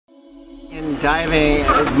diving,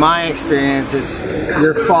 my experience is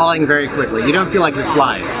you're falling very quickly. You don't feel like you're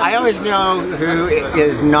flying. I always know who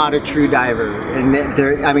is not a true diver, and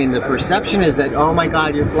I mean, the perception is that, oh my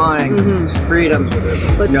God, you're flying, it's freedom.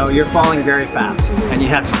 But no, you're falling very fast, and you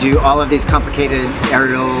have to do all of these complicated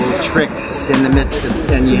aerial tricks in the midst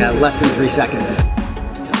of, and you have less than 3 seconds.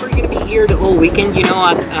 We're going to be here the whole weekend, you know,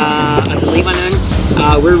 at Lebanon.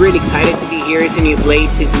 We're really excited to be here. It's a new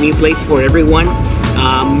place. It's a new place for everyone.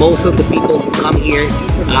 Most of the people who come here,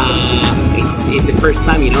 it's the first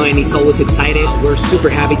time, you know, and it's always excited. We're super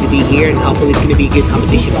happy to be here, and hopefully it's going to be a good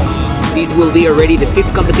competition. This will be already the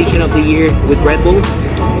 5th competition of the year with Red Bull,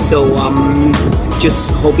 so just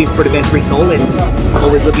hoping for the best result and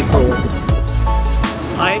always looking forward.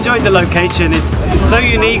 I enjoyed the location. It's so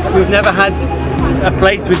unique. We've never had a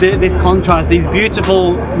place with this contrast, these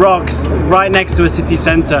beautiful rocks right next to a city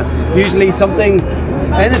center. Usually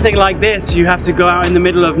anything like this, you have to go out in the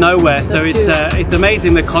middle of nowhere. So it's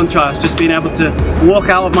amazing, the contrast, just being able to walk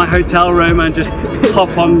out of my hotel room and just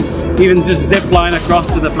hop on, even just zip line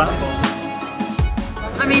across to the platform.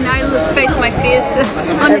 I mean, I face my fears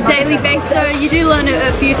on a daily basis, so you do learn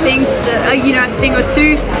a few things, you know, a thing or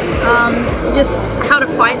two, just how to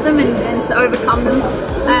fight them and to overcome them.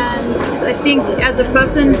 And I think as a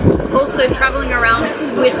person also traveling around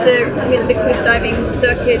with the cliff diving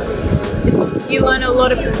circuit, you learn a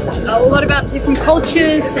lot about different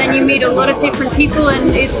cultures, and you meet a lot of different people,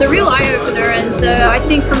 and it's a real eye-opener. And I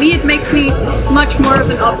think for me it makes me much more of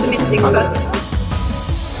an optimistic person.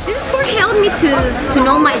 Helped me to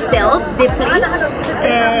know myself deeply,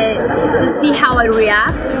 to see how I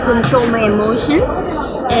react, to control my emotions.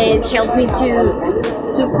 It helped me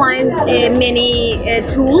to find many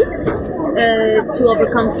tools to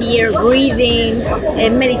overcome fear, breathing,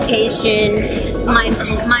 meditation,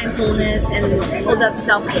 mindfulness, and all that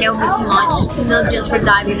stuff helped me too much, not just for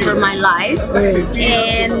diving, for my life.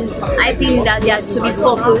 And I think that to be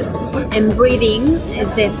focused and breathing is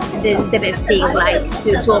the best thing, like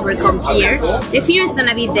to overcome fear. The fear is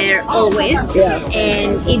gonna be there always,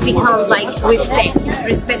 and it becomes like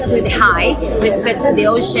respect to the high, respect to the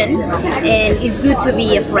ocean, and it's good to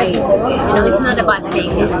be afraid. You know, it's not a bad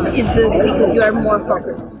thing. It's good because you are more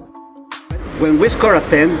focused. When we score a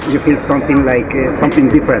 10, you feel something like something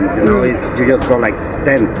different. You know, you just go like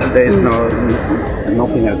 10. There is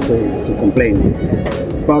nothing else to complain.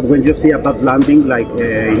 But when you see a bad landing, like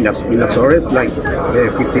in the Azores, like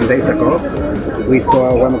 15 days ago, we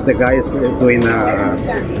saw one of the guys doing.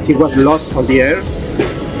 He was lost on the air,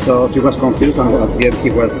 so he was confused, and at the end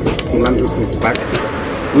he landed with his back.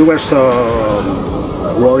 We were so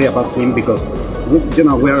worried about him because, you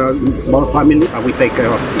know, we're a small family and we take care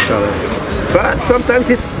of each other. But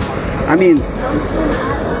sometimes I mean,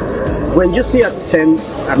 when you see a 10,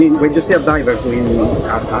 when you see a diver doing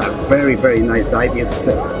a very, very nice dive, it's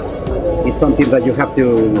something that you have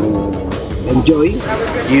to enjoy.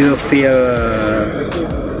 You feel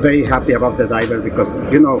very happy about the diver because,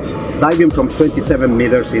 you know, diving from 27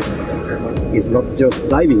 meters is not just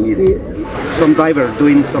diving. It's some diver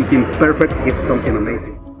doing something perfect is something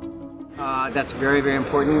amazing. That's very, very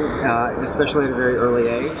important, especially at a very early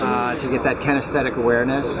age, to get that kinesthetic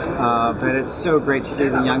awareness. But it's so great to see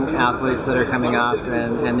the young athletes that are coming up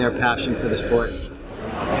and their passion for the sport.